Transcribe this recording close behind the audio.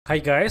Hi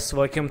guys,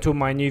 welcome to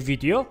my new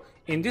video.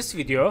 In this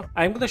video,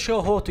 I'm gonna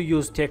show how to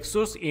use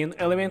textures in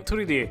Element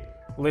 3D.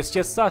 Let's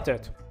get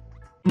started.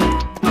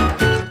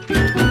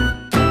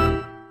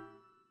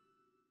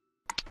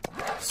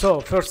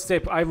 So first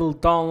step, I will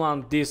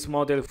download this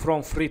model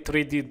from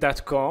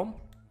free3d.com.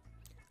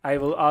 I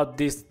will add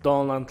this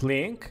download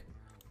link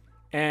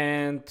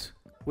and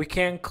we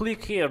can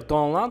click here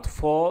download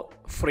for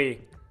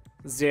free,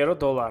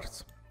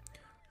 $0.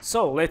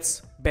 So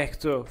let's back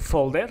to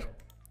folder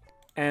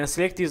and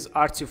select this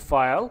archive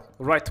file,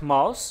 right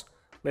mouse,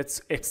 let's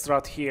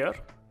extract here,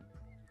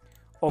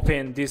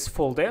 open this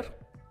folder.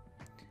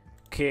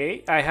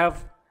 Okay, I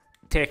have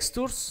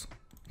textures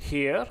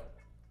here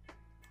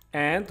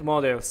and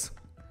models.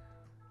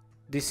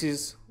 This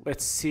is,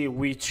 let's see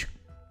which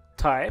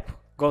type.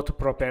 Go to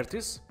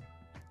properties.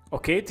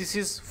 Okay, this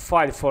is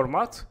file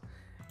format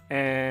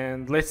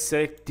and let's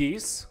select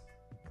this,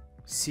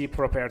 see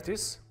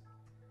properties.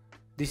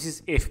 This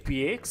is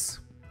FBX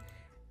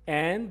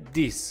and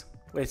this,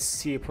 let's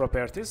see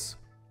properties.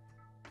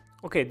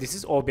 Okay, this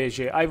is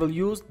OBJ. I will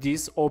use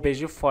this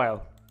OBJ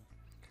file.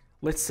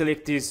 Let's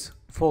select this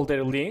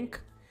folder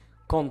link,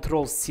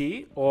 Ctrl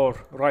C or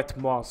right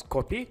mouse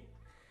copy.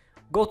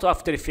 Go to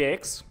After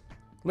Effects.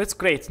 Let's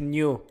create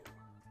new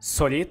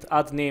solid,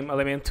 add name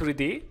Element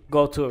 3D.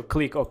 Go to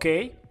click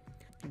OK.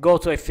 Go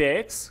to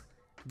Effects,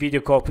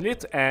 Video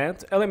Couplet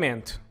and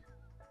Element.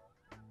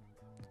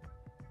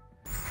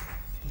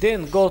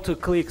 Then go to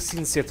click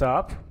Scene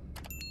Setup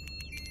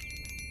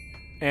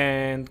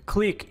and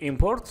click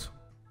Import.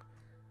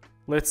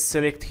 Let's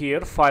select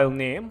here file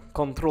name,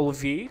 Ctrl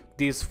V,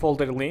 this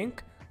folder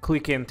link,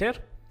 click Enter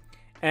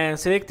and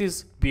select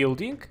this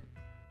building.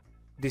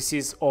 This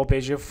is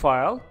OBJ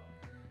file.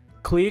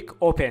 Click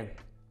Open.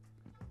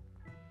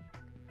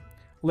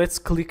 Let's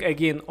click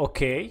again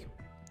OK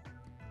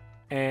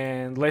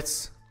and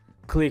let's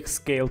click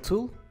Scale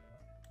tool.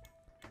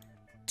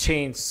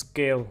 Change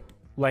scale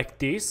like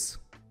this.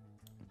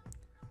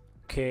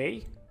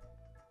 Okay,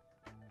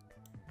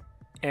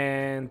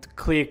 and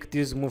click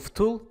this move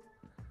tool,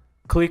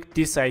 click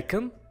this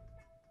icon.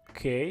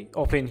 Okay,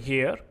 open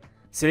here,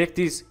 select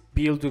this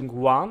building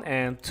 1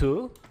 and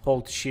 2,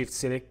 hold shift,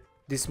 select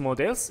these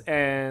models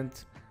and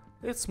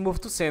let's move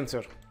to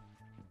center.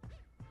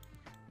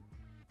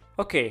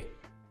 Okay,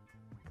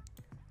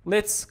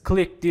 let's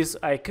click this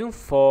icon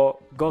for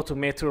go to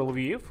material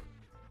view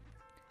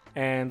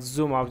and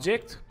zoom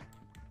object.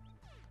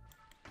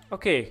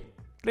 Okay,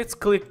 let's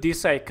click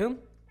this icon,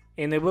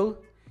 enable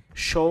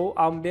show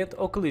ambient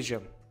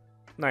occlusion.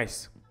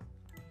 Nice.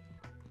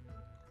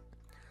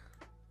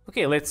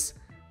 Okay, let's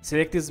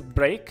select this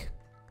break,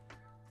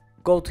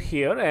 go to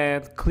here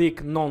and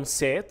click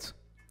non-set,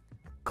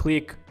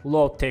 click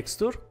load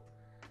texture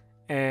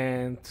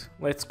and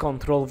let's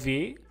Ctrl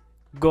V,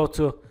 go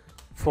to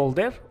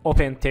folder,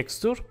 open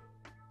texture.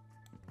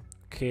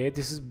 Okay,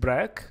 this is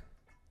break.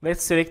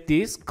 Let's select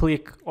this,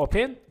 click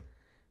open,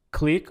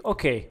 click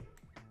OK.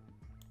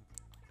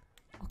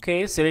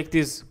 Okay, select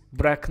this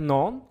break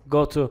none,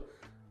 go to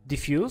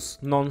diffuse,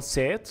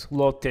 non-set,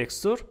 load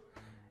texture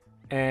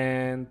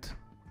and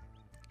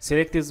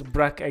select this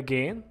break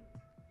again,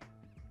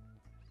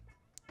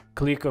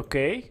 click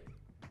OK.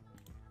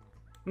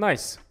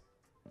 Nice.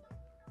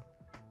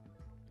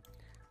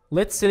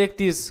 Let's select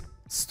this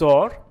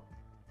store,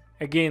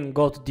 again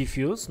go to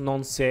diffuse,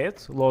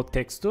 non-set, load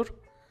texture.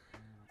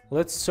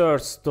 Let's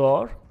search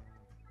store.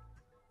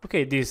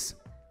 Okay, this,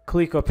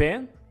 click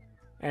open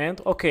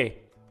and OK.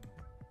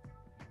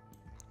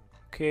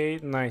 Okay,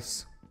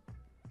 nice.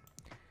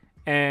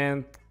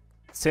 And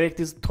select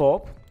this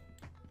top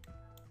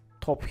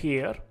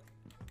here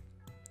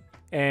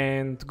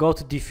and go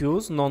to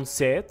diffuse,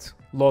 non-set,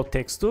 load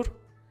texture.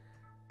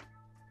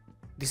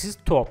 This is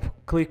top,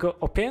 click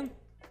open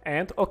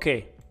and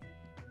OK.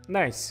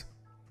 Nice.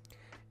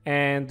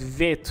 And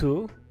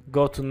V2,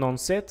 go to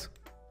non-set.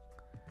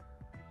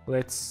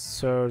 Let's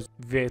search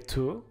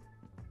V2.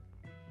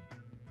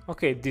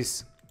 Okay,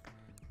 this,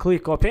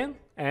 click open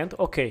and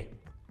OK.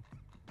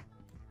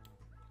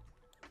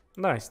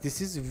 Nice,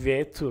 this is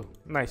V2.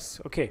 Nice,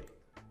 okay.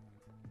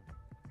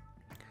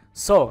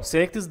 So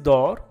select this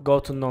door, go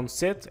to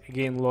non-set,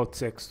 again load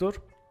texture,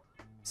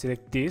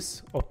 select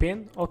this,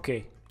 open,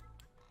 OK.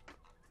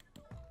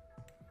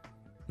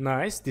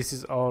 Nice, this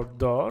is our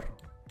door.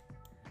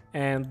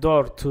 And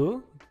door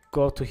 2,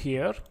 go to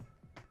here,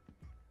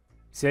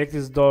 select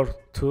this door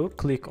 2,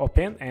 click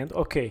open and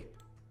OK.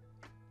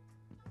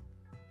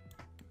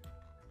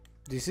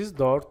 This is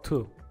door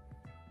 2.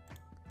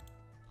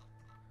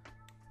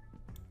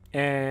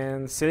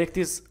 And select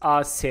this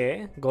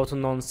AC, go to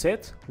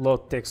non-set,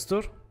 load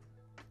texture.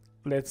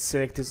 Let's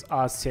select this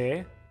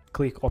AC,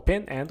 click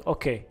open and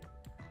OK.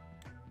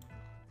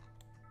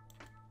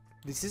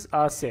 This is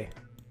AC.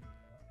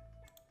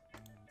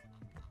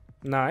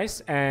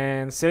 Nice.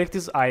 And select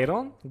this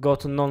iron, go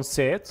to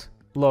non-set,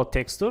 load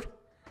texture.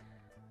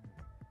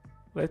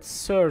 Let's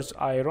search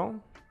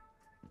iron.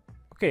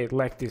 Okay,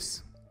 like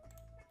this.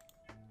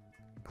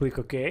 Click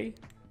OK.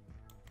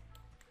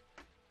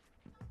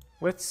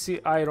 Let's see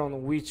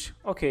iron which.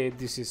 Okay,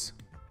 this is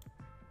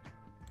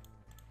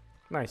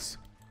nice.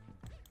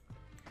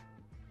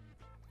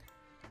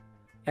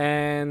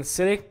 And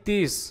select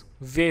this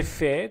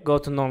VF, go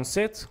to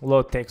non-set,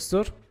 load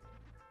texture.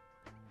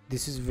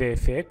 This is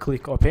VF,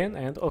 click open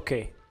and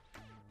OK.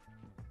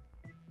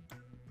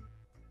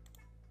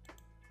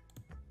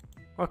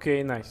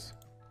 Okay, nice.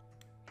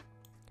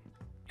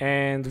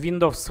 And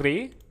Windows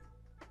 3.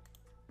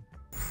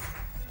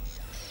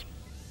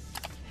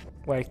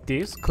 Like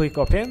this, click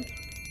open.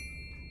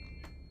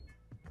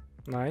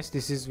 Nice,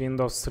 this is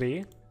Windows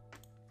 3.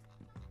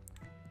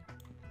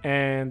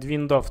 And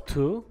Windows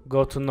 2,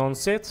 go to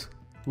non-set,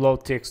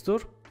 load texture.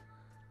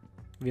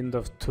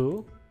 Windows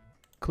 2,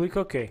 click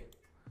OK.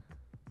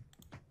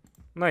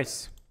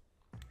 Nice.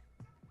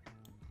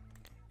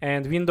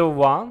 And Windows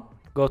 1,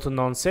 go to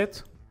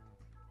non-set.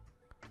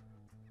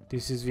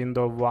 This is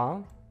Windows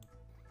 1.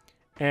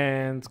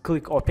 And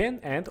click open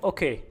and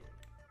OK.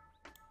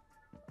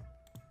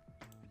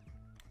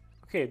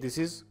 Okay, this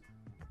is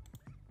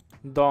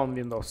done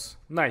Windows.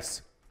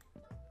 Nice.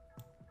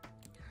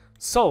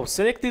 So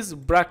select this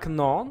bracket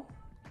none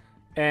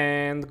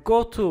and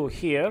go to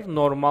here,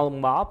 normal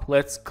map.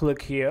 Let's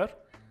click here,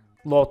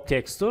 load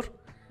texture,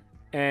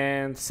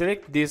 and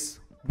select this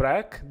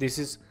bracket. This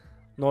is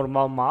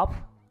normal map.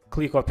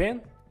 Click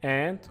open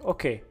and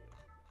OK.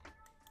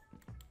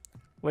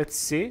 Let's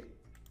see.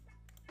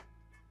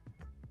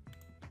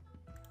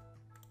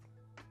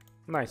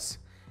 Nice.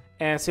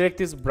 And select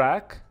this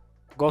bracket.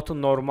 Go to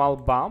normal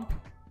bump,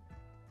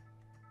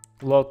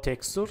 load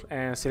texture,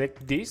 and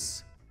select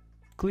this.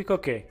 Click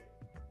OK.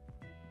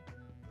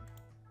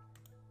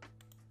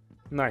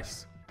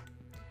 Nice.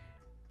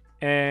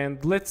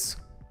 And let's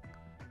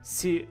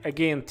see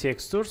again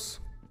textures.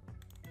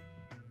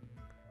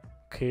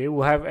 Okay,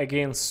 we have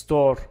again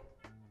store,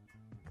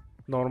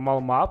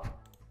 normal map.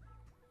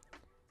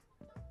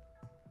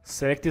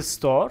 Select this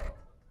store.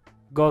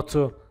 Go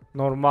to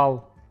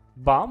normal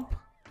bump,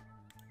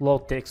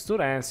 load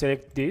texture, and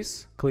select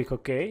this. Click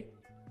OK.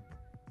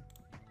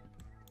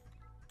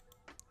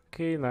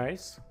 Okay,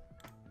 nice.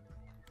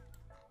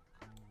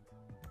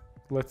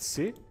 Let's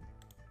see.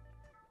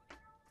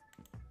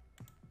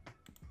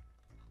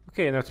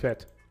 Okay, not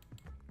bad.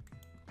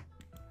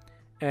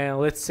 And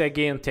let's see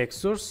again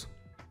textures.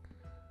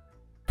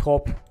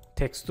 Top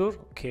texture.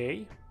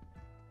 Okay.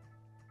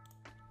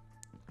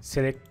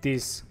 Select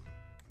this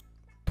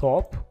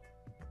top.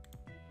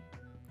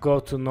 Go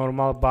to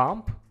normal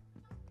bump,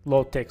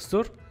 load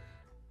texture,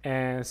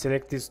 and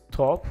select this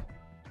top.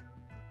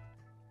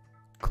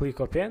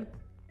 Click open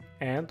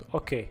and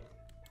OK.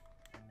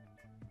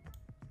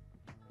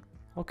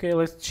 Okay,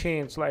 let's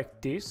change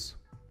like this.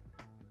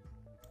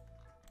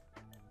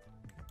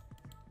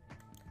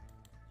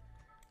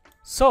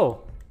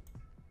 So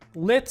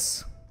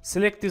let's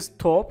select this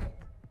top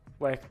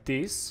like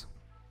this.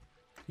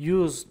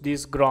 Use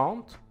this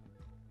ground.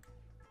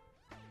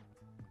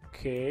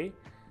 Okay,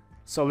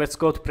 so let's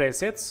go to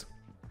presets,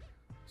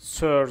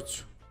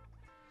 search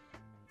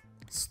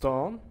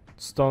stone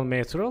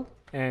material,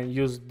 and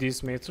use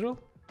this material.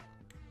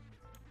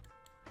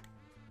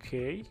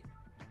 Okay,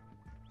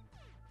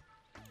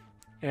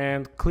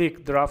 and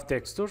click draft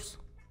textures.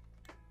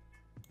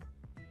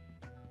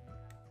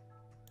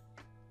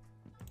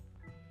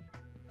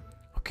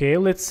 Okay,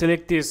 let's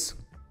select this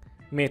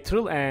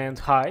material and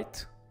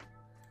height.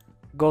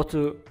 Go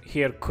to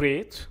here,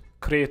 create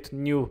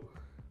new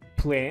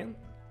plane,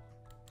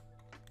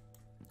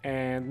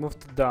 and move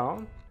it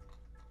down.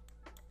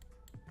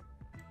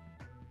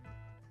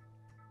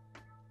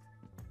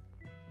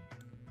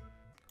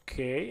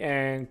 Okay,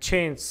 and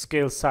change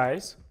scale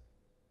size.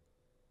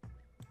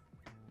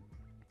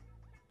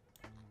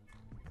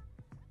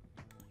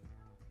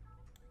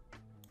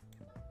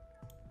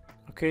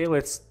 Okay,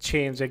 let's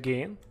change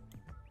again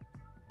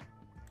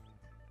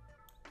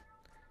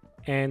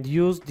and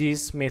use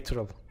this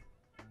material.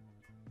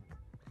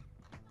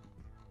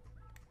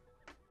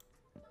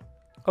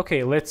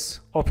 Okay,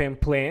 let's open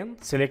plane,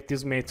 select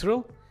this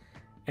material,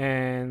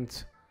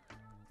 and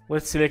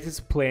let's select this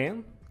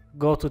plane,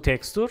 go to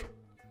texture,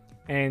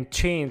 and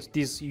change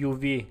this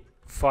UV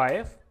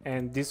 5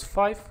 and this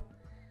 5.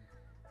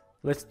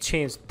 Let's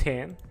change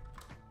 10.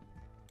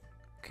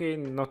 Okay,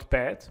 not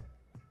bad.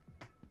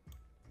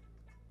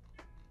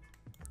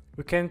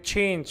 We can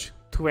change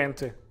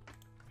 20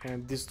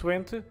 and this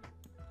 20.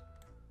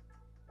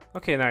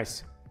 Okay,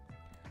 nice.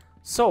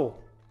 So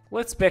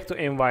let's back to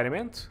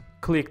environment.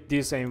 Click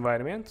this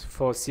environment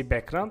for see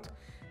background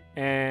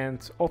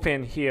and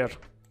open here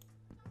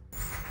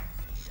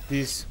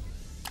this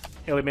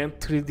element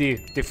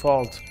 3D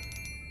default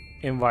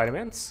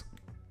environments.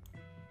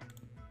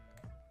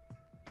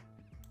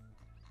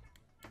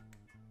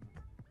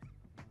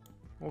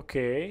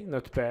 Okay,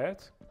 not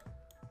bad.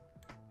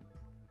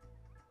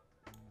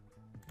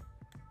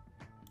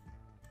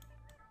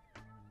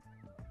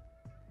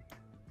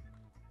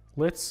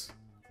 Let's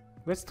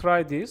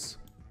try this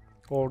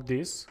or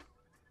this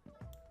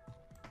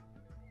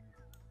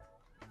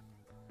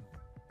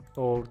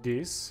or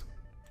this.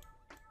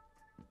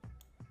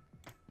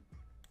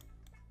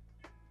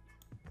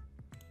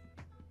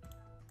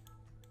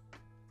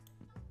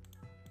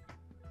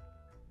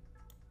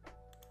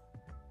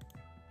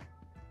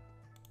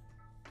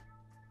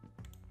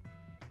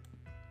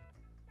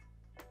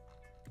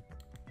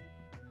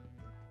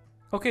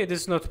 Okay,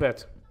 this is not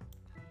bad.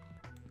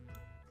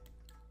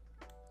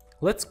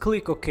 Let's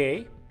click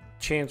OK,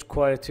 change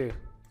quality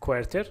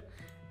quarter,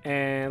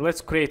 and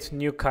let's create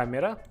new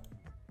camera.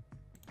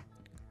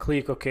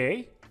 Click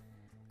OK,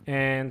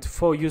 and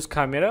for use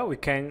camera we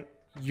can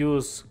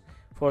use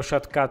for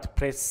shortcut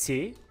press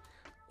C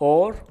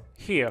or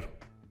here.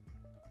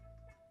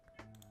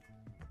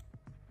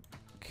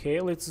 Okay,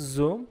 let's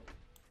zoom.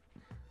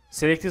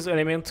 Select this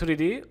element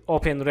 3D,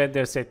 open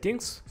render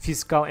settings,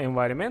 physical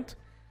environment,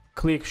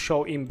 click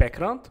show in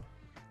background,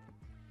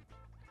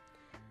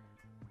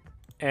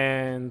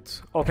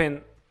 and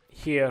open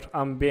here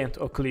ambient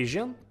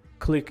occlusion,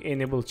 click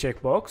enable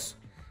checkbox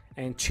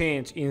and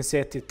change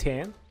inset to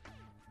 10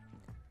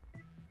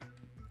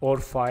 or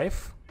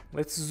 5.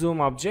 Let's zoom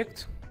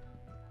object,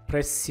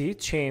 press C,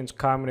 change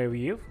camera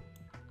view.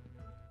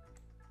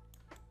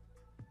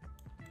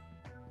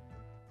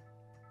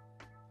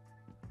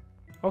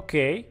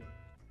 Okay,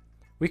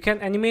 we can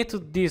animate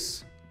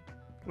this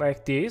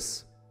like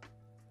this.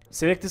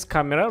 Select this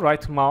camera,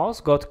 right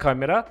mouse, go to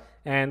camera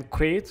and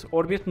create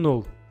orbit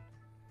null.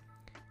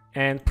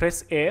 And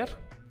press R.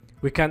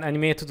 We can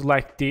animate it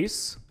like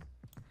this.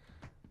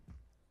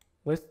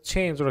 Let's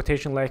change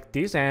rotation like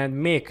this and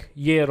make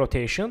year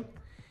rotation.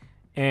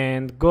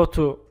 And go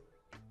to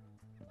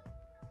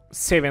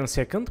 7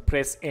 seconds,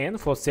 press N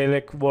for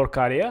select work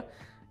area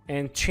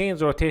and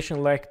change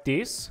rotation like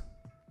this.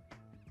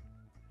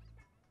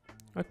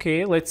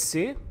 Okay, let's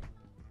see.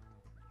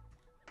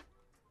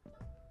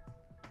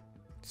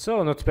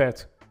 So not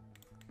bad.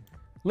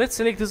 Let's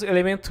select this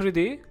element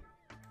 3D,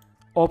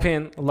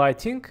 open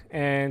lighting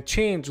and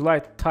change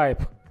light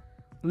type.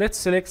 Let's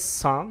select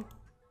sun.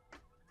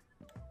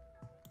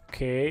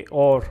 Okay,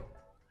 or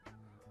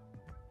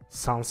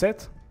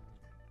sunset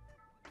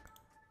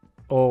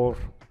or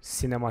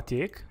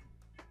cinematic.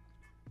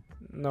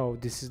 No,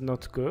 this is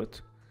not good.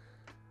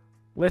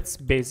 Let's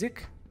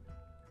basic.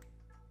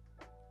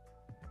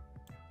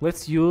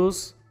 Let's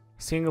use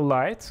single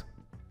light.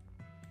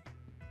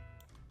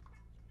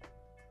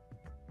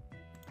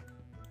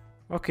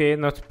 Okay,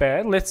 not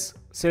bad. Let's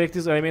select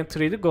this element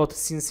 3D, go to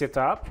scene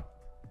setup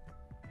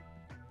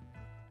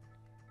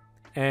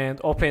and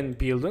open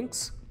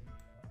buildings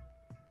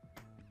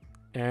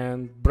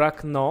and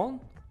black none.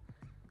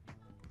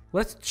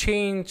 Let's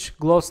change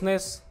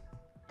glossiness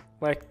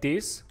like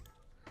this,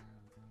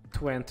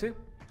 20.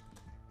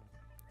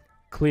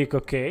 Click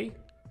OK.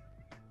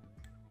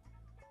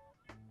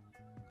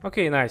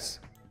 Okay,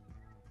 nice.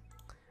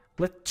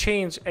 Let's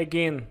change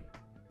again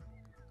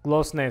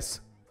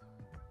glossiness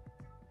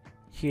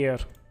here,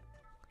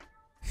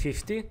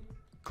 50.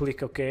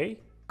 Click OK.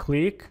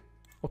 Click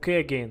OK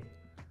again.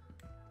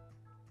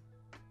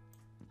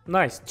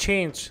 Nice.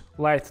 Change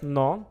light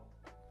none.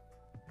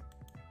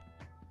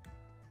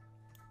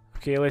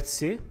 Okay, let's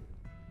see.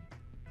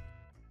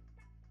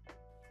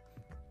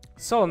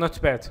 So not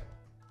bad.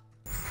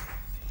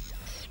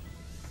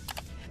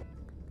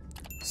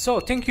 So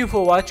thank you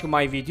for watching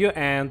my video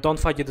and don't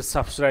forget to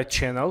subscribe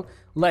channel,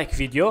 like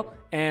video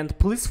and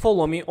please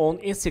follow me on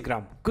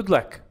Instagram. Good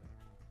luck.